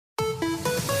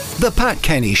The Pat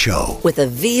Kenny Show with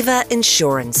Aviva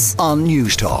Insurance on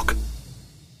News Talk.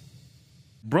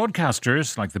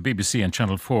 Broadcasters like the BBC and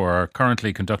Channel 4 are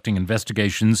currently conducting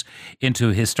investigations into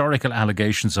historical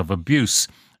allegations of abuse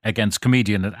against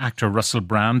comedian and actor Russell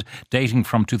Brand dating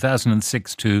from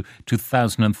 2006 to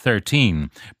 2013.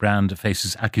 Brand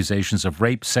faces accusations of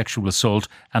rape, sexual assault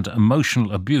and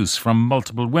emotional abuse from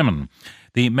multiple women.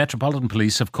 The Metropolitan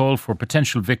Police have called for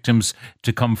potential victims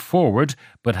to come forward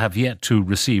but have yet to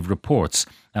receive reports.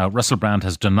 Russell Brand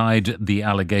has denied the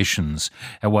allegations,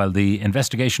 while the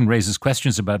investigation raises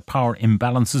questions about power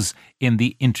imbalances in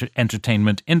the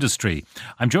entertainment industry.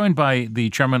 I'm joined by the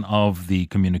chairman of the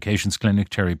Communications Clinic,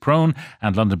 Terry Prone,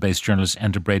 and London-based journalist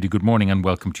Enda Brady. Good morning and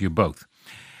welcome to you both.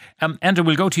 Enda,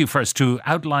 we'll go to you first to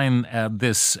outline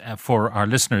this for our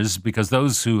listeners, because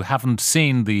those who haven't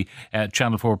seen the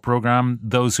Channel 4 programme,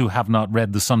 those who have not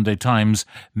read the Sunday Times,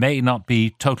 may not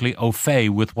be totally au fait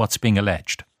with what's being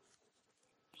alleged.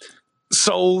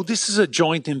 So this is a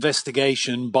joint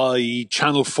investigation by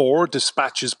Channel 4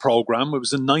 Dispatches programme. It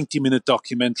was a 90-minute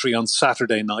documentary on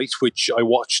Saturday night, which I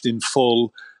watched in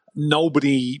full.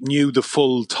 Nobody knew the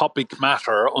full topic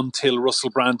matter until Russell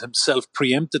Brand himself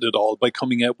preempted it all by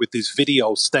coming out with this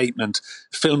video statement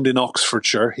filmed in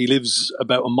Oxfordshire. He lives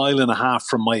about a mile and a half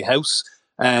from my house.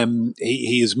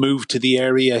 He has moved to the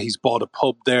area. He's bought a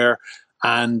pub there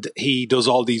and he does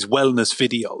all these wellness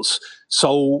videos.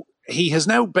 So he has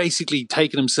now basically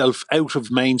taken himself out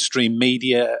of mainstream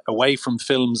media, away from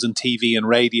films and TV and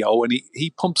radio, and he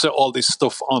pumps out all this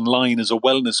stuff online as a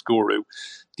wellness guru.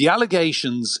 The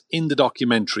allegations in the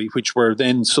documentary, which were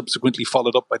then subsequently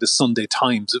followed up by the Sunday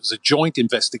Times, it was a joint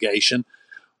investigation.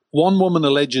 One woman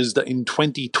alleges that in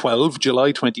 2012,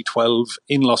 July 2012,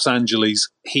 in Los Angeles,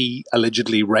 he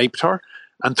allegedly raped her,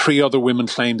 and 3 other women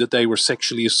claimed that they were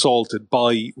sexually assaulted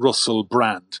by Russell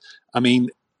Brand. I mean,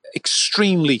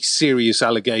 extremely serious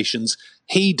allegations.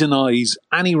 He denies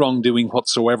any wrongdoing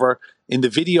whatsoever. In the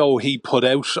video he put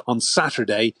out on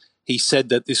Saturday, he said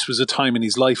that this was a time in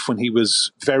his life when he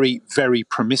was very, very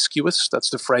promiscuous. That's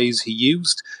the phrase he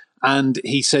used. And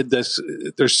he said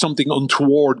that there's something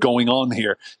untoward going on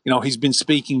here. You know, he's been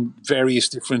speaking various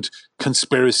different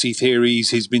conspiracy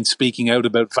theories. He's been speaking out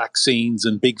about vaccines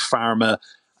and big pharma.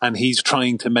 And he's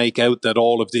trying to make out that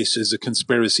all of this is a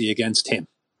conspiracy against him.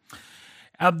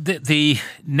 The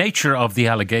nature of the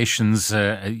allegations,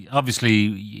 obviously,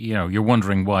 you know, you're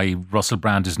wondering why Russell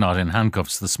Brand is not in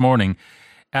handcuffs this morning.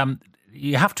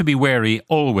 You have to be wary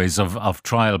always of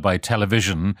trial by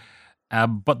television,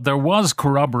 but there was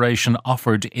corroboration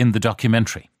offered in the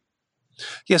documentary.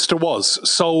 Yes, there was.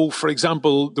 So, for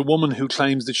example, the woman who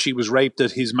claims that she was raped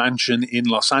at his mansion in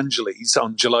Los Angeles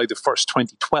on July the 1st,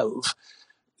 2012,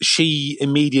 she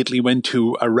immediately went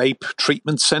to a rape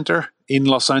treatment center in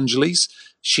Los Angeles.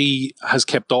 She has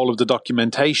kept all of the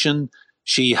documentation.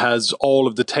 She has all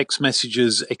of the text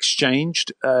messages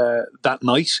exchanged that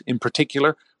night in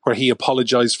particular, where he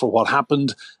apologized for what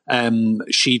happened.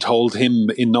 She told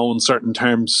him in no uncertain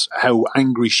terms how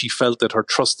angry she felt that her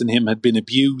trust in him had been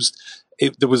abused.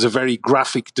 There was a very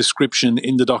graphic description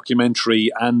in the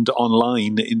documentary and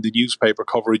online in the newspaper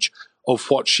coverage of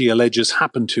what she alleges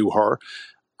happened to her.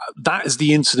 That is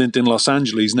the incident in Los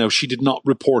Angeles. Now, she did not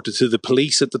report it to the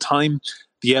police at the time,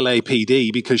 the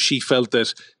LAPD, because she felt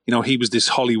that, you know, he was this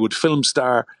Hollywood film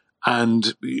star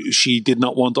and she did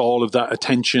not want all of that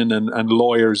attention and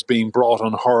lawyers being brought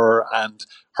on her and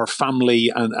her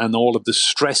family and all of the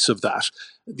stress of that.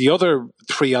 The other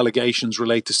 3 allegations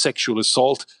relate to sexual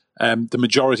assault, the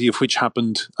majority of which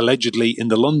happened allegedly in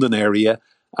the London area.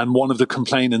 And one of the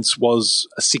complainants was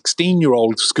a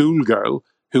 16-year-old schoolgirl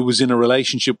who was in a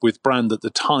relationship with Brand at the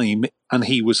time, and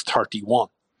he was 31.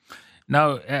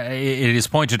 Now, it is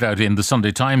pointed out in the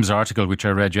Sunday Times article, which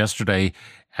I read yesterday,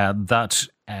 that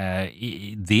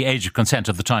the age of consent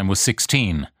at the time was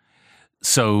 16.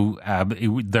 So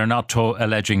they're not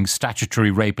alleging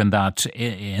statutory rape in that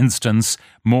instance,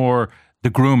 more the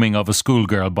grooming of a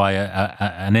schoolgirl by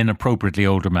an inappropriately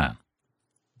older man.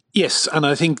 Yes, and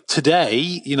I think today,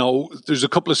 you know, there's a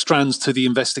couple of strands to the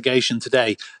investigation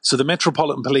today. So the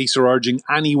Metropolitan Police are urging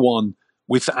anyone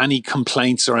with any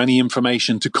complaints or any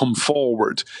information to come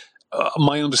forward.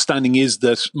 My understanding is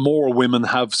that more women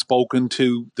have spoken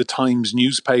to the Times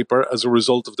newspaper as a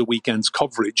result of the weekend's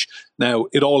coverage. Now,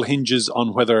 it all hinges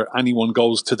on whether anyone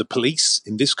goes to the police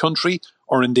in this country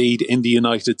or indeed in the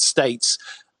United States.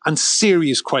 And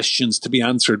serious questions to be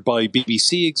answered by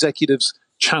BBC executives,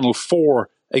 Channel 4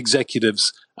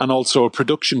 executives, and also a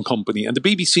production company. And the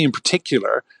BBC in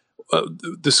particular,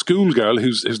 the schoolgirl,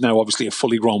 who's now obviously a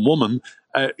fully grown woman,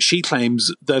 she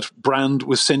claims that Brand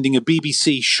was sending a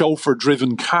BBC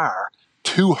chauffeur-driven car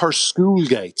to her school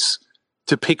gates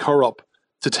to pick her up,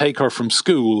 to take her from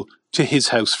school to his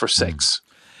house for sex.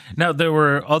 Now, there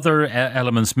were other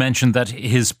elements mentioned that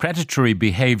his predatory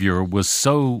behaviour was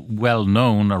so well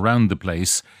known around the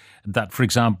place that, for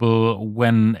example,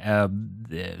 when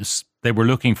they were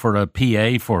looking for a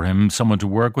PA for him, someone to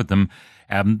work with them,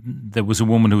 there was a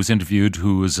woman who was interviewed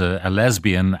who was a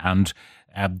lesbian, and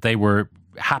they were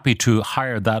happy to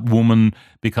hire that woman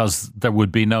because there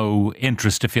would be no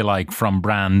interest, if you like, from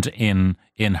Brand in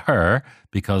her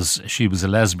because she was a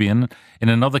lesbian. In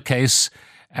another case,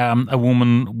 a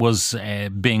woman was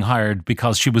being hired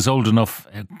because she was old enough,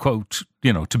 quote,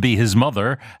 to be his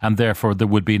mother, and therefore there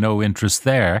would be no interest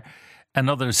there.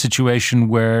 Another situation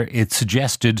where it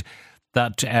suggested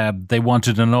that they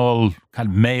wanted an all kind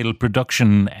of male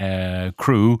production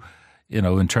crew,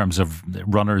 in terms of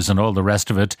runners and all the rest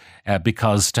of it,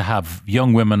 because to have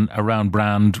young women around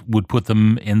Brand would put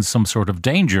them in some sort of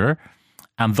danger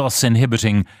and thus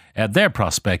inhibiting their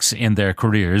prospects in their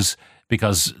careers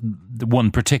because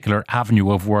one particular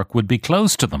avenue of work would be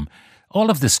closed to them. All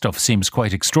of this stuff seems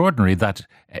quite extraordinary that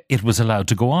it was allowed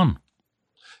to go on.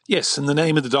 Yes, and the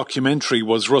name of the documentary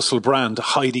was Russell Brand,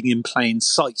 Hiding in Plain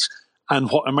Sight. And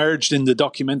what emerged in the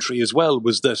documentary as well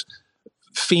was that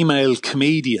female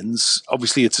comedians,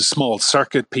 obviously it's a small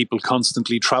circuit, people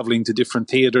constantly travelling to different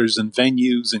theatres and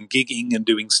venues and gigging and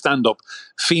doing stand-up.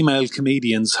 Female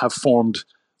comedians have formed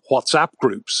WhatsApp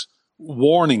groups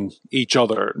warning each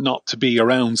other not to be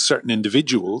around certain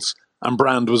individuals, and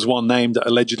Brand was one name that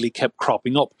allegedly kept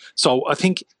cropping up. So I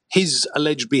think his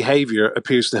alleged behaviour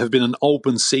appears to have been an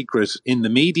open secret in the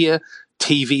media,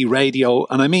 TV, radio.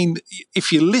 And I mean,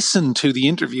 if you listen to the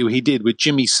interview he did with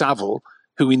Jimmy Savile,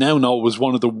 who we now know was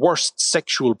one of the worst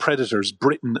sexual predators,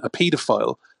 a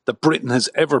paedophile, that Britain has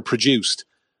ever produced,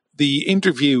 the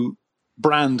interview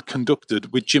Brand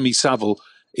conducted with Jimmy Savile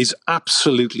is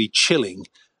absolutely chilling.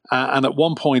 And at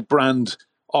one point, Brand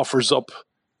offers up,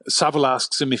 Savile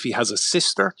asks him if he has a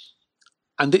sister.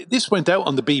 And this went out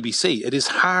on the BBC. It is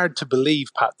hard to believe,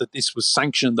 Pat, that this was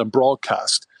sanctioned and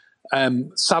broadcast.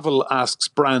 Savile asks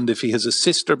Brand if he has a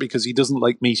sister because he doesn't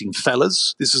like meeting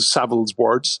fellas. This is Savile's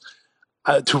words.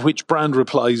 To which Brand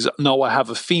replies, "No, I have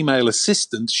a female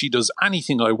assistant. She does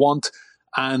anything I want.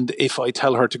 And if I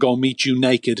tell her to go meet you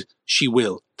naked, she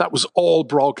will." That was all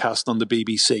broadcast on the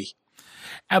BBC.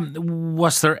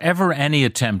 Was there ever any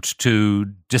attempt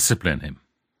to discipline him?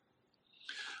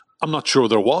 I'm not sure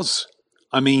there was.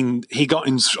 I mean, he got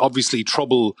in obviously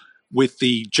trouble with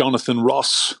the Jonathan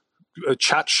Ross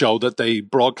chat show that they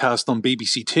broadcast on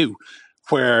BBC Two,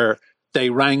 where they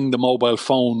rang the mobile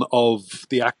phone of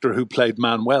the actor who played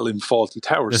Manuel in Fawlty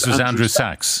Towers. This was Andrew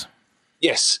Sachs.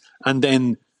 Yes. And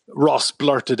then Ross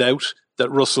blurted out that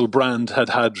Russell Brand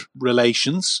had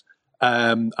relations,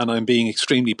 and I'm being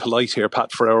extremely polite here,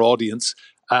 Pat, for our audience,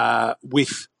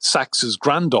 with Sachs's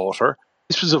granddaughter.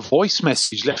 This was a voice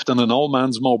message left on an old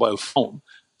man's mobile phone.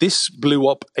 This blew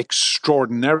up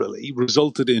extraordinarily,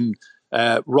 resulted in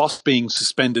Ross being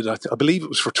suspended, I believe it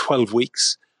was for 12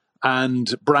 weeks,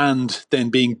 and Brand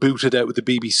then being booted out of the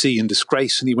BBC in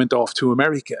disgrace, and he went off to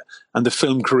America, and the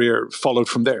film career followed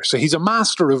from there. So he's a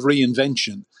master of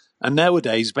reinvention. And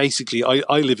nowadays, basically,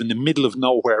 I live in the middle of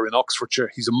nowhere in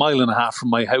Oxfordshire. He's a mile and a half from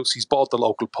my house. He's bought the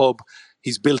local pub.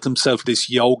 He's built himself this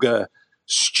yoga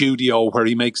studio where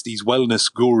he makes these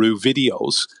wellness guru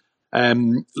videos.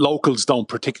 Locals don't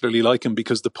particularly like him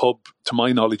because the pub, to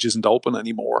my knowledge, isn't open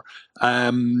anymore.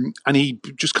 And he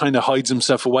just kind of hides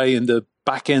himself away in the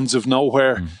back ends of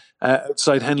nowhere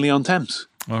outside Henley-on-Thames.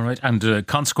 All right. And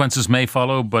consequences may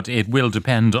follow, but it will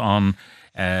depend on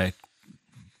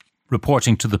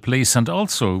reporting to the police and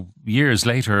also years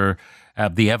later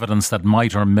the evidence that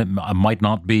might or might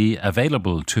not be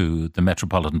available to the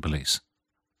Metropolitan Police.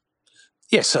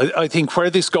 Yes, I think where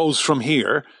this goes from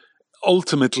here,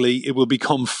 ultimately it will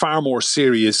become far more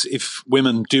serious if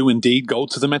women do indeed go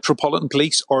to the Metropolitan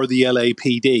Police or the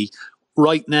LAPD.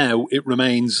 Right now, it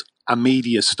remains a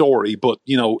media story, but,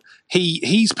 you know,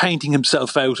 he's painting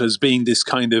himself out as being this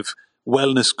kind of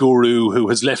wellness guru who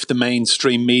has left the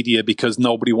mainstream media because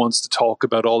nobody wants to talk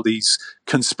about all these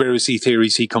conspiracy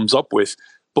theories he comes up with.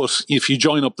 But if you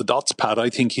join up the dots, Pat, I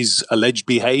think his alleged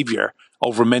behaviour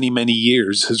over many, many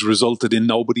years has resulted in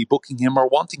nobody booking him or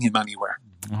wanting him anywhere.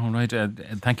 All right.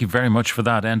 Thank you very much for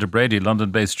that. Enda Brady,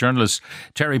 London-based journalist.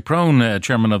 Terry Prone,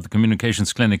 chairman of the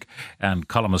Communications Clinic and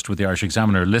columnist with the Irish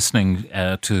Examiner, listening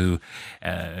to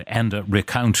Enda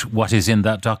recount what is in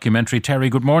that documentary. Terry,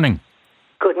 good morning.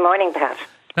 Good morning, Pat.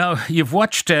 Now, you've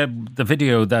watched the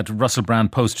video that Russell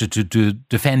Brand posted to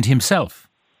defend himself.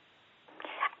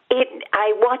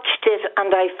 I watched it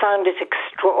and I found it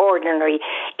extraordinary.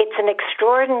 It's an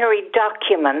extraordinary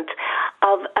document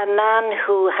of a man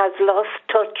who has lost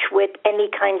touch with any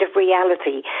kind of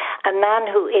reality, a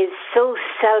man who is so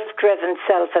self-driven,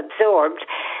 self-absorbed,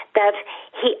 that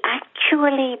he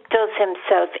actually does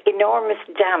himself enormous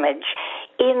damage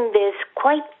in this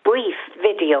quite brief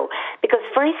video. Because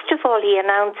first of all, he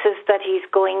announces that he's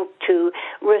going to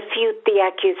refute the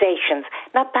accusations.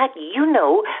 Now, Pat, you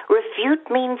know, refute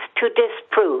means to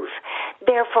disprove.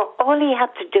 Therefore, all he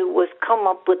had to do was come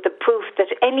up with the proof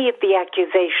that any of the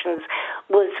accusations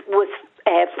was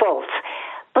false.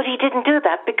 But he didn't do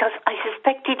that because I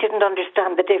suspect he didn't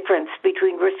understand the difference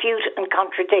between refute and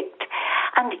contradict.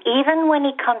 And even when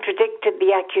he contradicted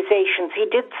the accusations,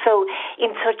 he did so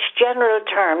in such general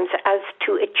terms as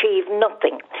to achieve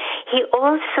nothing. He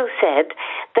also said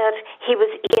that he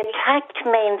attacked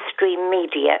mainstream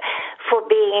media for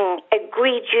being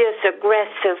egregious,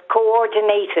 aggressive,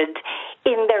 coordinated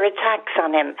in their attacks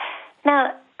on him.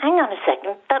 Now, hang on a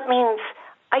second. That means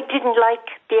I didn't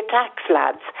like the attacks,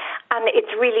 lads. And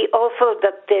it's really awful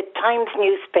that the Times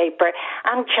newspaper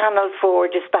and Channel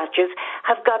 4 dispatches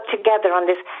have got together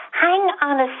on this. Hang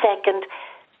on a second.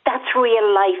 That's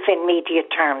real life in media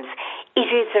terms. It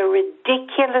is a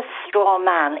ridiculous straw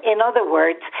man. In other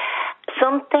words,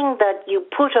 something that you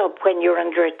put up when you're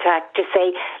under attack to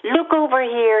say, look over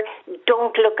here,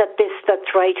 don't look at this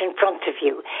that's right in front of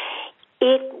you.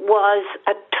 It was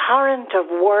a torrent of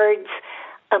words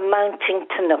amounting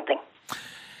to nothing.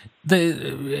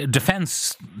 The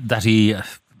defence that he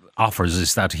offers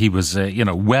is that he was,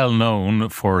 well known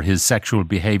for his sexual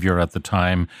behaviour at the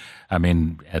time. I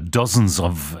mean, dozens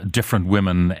of different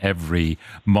women every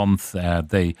month.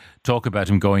 They talk about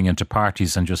him going into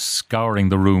parties and just scouring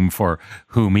the room for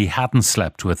whom he hadn't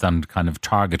slept with and kind of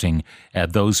targeting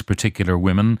those particular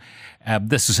women.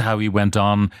 This is how he went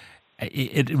on.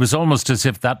 It was almost as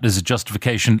if that is a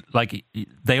justification. Like,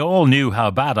 they all knew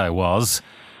how bad I was.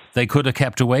 They could have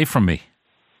kept away from me.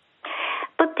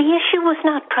 But the issue was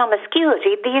not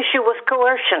promiscuity. The issue was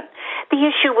coercion. The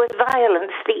issue was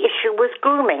violence. The issue was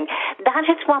grooming. That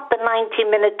is what the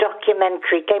 90-minute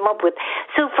documentary came up with.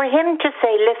 So for him to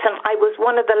say, listen, I was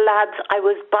one of the lads, I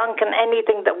was bonking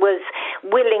anything that was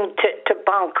willing to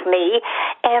bonk me,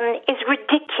 is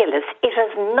ridiculous. It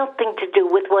has nothing to do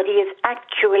with what he is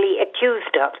actually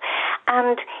accused of.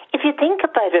 And if you think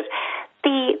about it,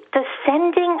 the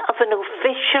sending of an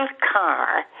official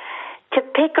car to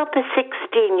pick up a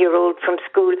 16-year-old from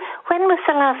school, when was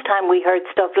the last time we heard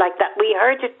stuff like that? We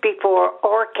heard it before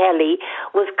R. Kelly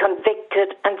was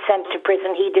convicted and sent to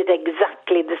prison. He did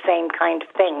exactly the same kind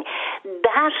of thing.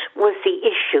 That was the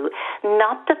issue,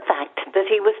 not the fact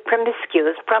that he was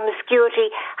promiscuous.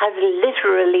 Promiscuity has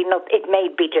literally not, it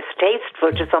may be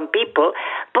distasteful to some people,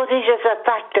 but it is a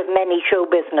fact of many show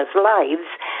business lives.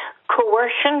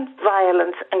 Coercion,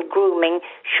 violence and grooming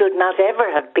should not ever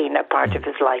have been a part of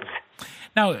his life.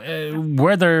 Now,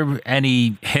 were there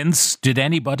any hints? Did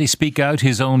anybody speak out,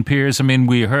 his own peers? I mean,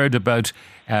 we heard about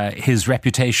his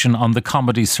reputation on the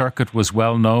comedy circuit was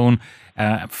well known.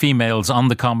 Females on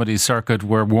the comedy circuit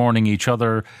were warning each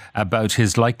other about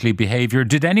his likely behaviour.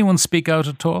 Did anyone speak out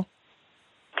at all?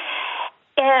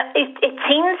 It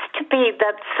seems to be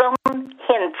that some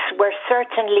hints were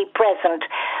certainly present,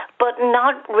 but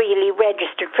not really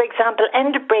registered. For example,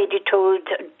 Enda Brady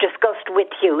discussed with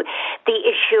you the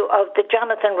issue of the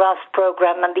Jonathan Ross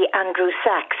programme and the Andrew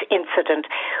Sachs incident,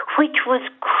 which was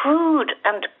crude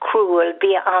and cruel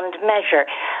beyond measure.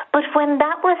 But when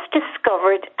that was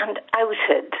discovered and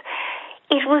outed,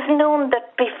 it was known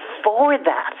that before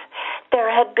that, there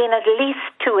had been at least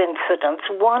two incidents,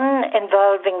 one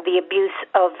involving the abuse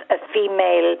of a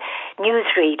female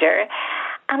newsreader,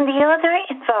 and the other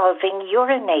involving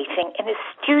urinating in a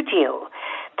studio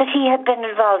that he had been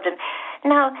involved in.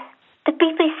 Now, the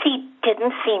BBC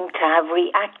didn't seem to have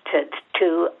reacted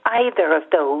to either of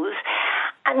those,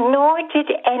 and nor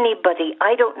did anybody.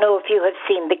 I don't know if you have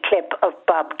seen the clip of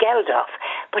Bob Geldof,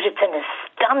 but it's an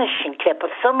astonishing clip of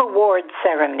some award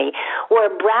ceremony where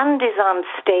Brand is on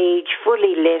stage,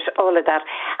 fully lit, all of that,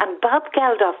 and Bob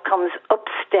Geldof comes up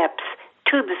steps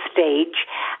to the stage,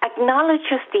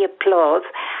 acknowledges the applause,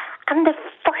 and the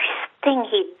first thing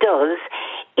he does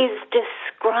is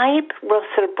describe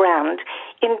Russell Brand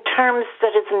in terms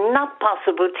that is not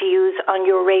possible to use on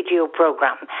your radio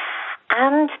program.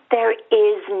 And there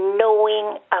is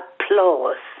knowing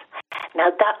applause. Now,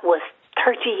 that was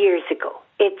 30 years ago.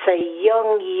 It's a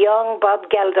young Bob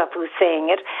Geldof who's saying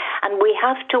it. And we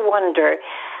have to wonder,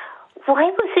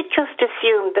 why was it just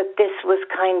assumed that this was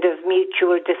kind of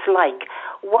mutual dislike?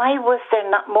 Why was there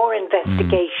not more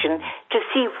investigation to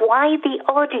see why the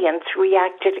audience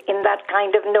reacted in that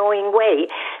kind of knowing way?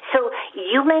 So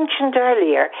you mentioned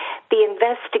earlier the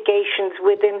investigations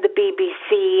within the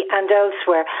BBC and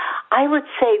elsewhere. I would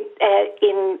say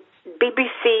in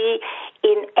BBC,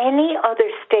 in any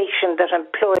other station that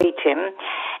employed him,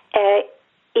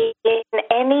 in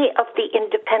any of the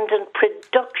independent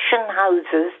production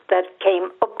houses that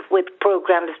came up with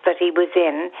programs that he was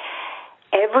in,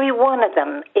 every one of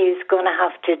them is going to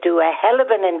have to do a hell of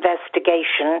an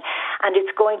investigation, and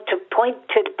it's going to point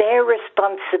to their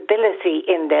responsibility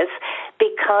in this,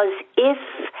 because if,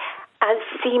 as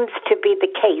seems to be the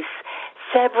case,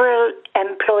 several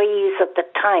employees at the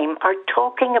time are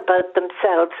talking about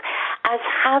themselves as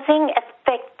having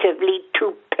effectively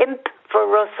to pimp for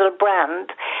Russell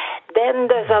Brand, then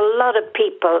there's a lot of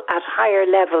people at higher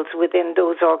levels within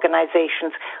those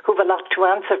organisations who've a lot to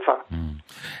answer for.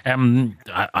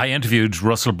 I interviewed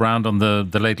Russell Brand on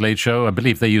the Late Late Show. I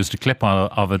believe they used a clip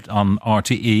of it on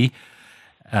RTE.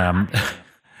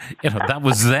 That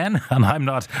was then, and I'm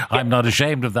not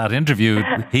ashamed of that interview.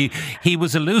 He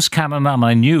was a loose cannon, and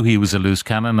I knew he was a loose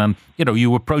cannon. And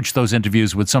you approach those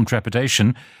interviews with some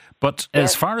trepidation. But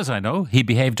as far as I know, he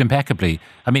behaved impeccably.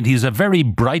 I mean, he's a very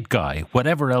bright guy,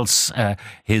 whatever else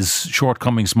his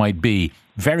shortcomings might be.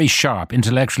 Very sharp,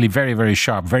 intellectually very, very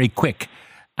sharp, very quick.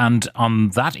 And on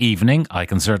that evening, I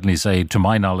can certainly say, to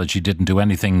my knowledge, he didn't do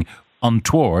anything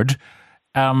untoward.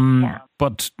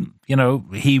 But,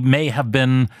 he may have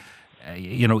been,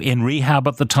 in rehab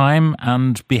at the time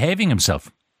and behaving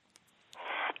himself.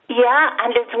 Yeah,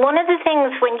 and it's one of the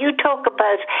things when you talk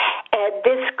about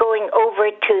this going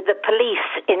over to the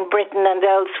police in Britain and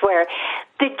elsewhere,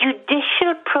 the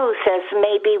judicial process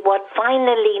may be what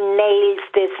finally nails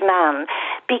this man,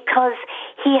 because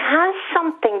he has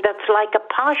something that's like a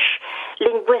posh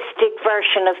linguistic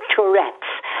version of Tourette's.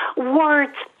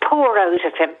 Words pour out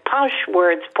of him, posh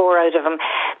words pour out of him.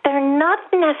 They're not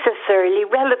necessarily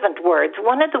relevant words.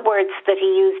 One of the words that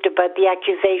he used about the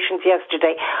accusations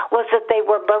yesterday was that they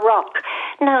were baroque.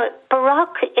 Now,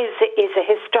 baroque is a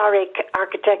historic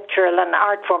architectural and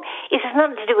art form. It has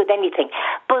nothing to do with anything.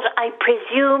 But I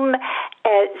presume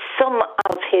some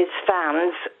of his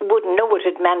fans wouldn't know what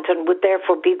it meant and would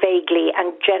therefore be vaguely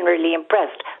and generally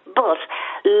impressed. But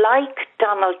like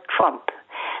Donald Trump,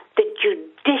 the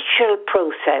judicial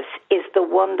process is the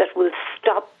one that will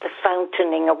stop the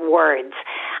fountaining of words.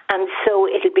 And so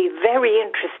it'll be very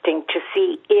interesting to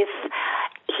see if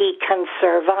he can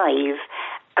survive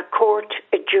a court,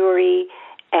 a jury,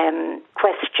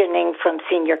 questioning from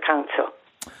senior counsel.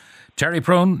 Terry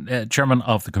Prone, Chairman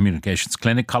of the Communications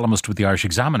Clinic, columnist with the Irish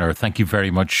Examiner, thank you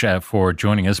very much for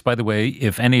joining us. By the way,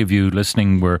 if any of you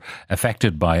listening were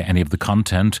affected by any of the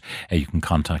content, you can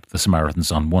contact the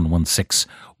Samaritans on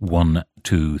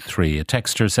 116123. A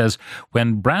texter says,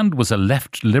 when Brand was a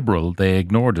left liberal, they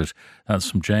ignored it.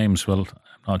 That's from James. Well,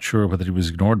 I'm not sure whether he was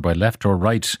ignored by left or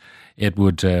right. It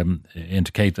would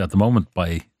indicate at the moment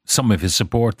by some of his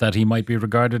support that he might be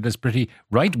regarded as pretty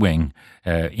right-wing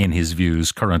in his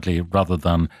views currently rather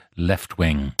than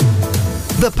left-wing.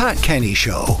 The Pat Kenny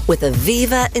Show with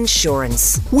Aviva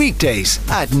Insurance. Weekdays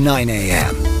at 9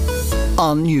 a.m.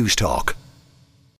 on News Talk.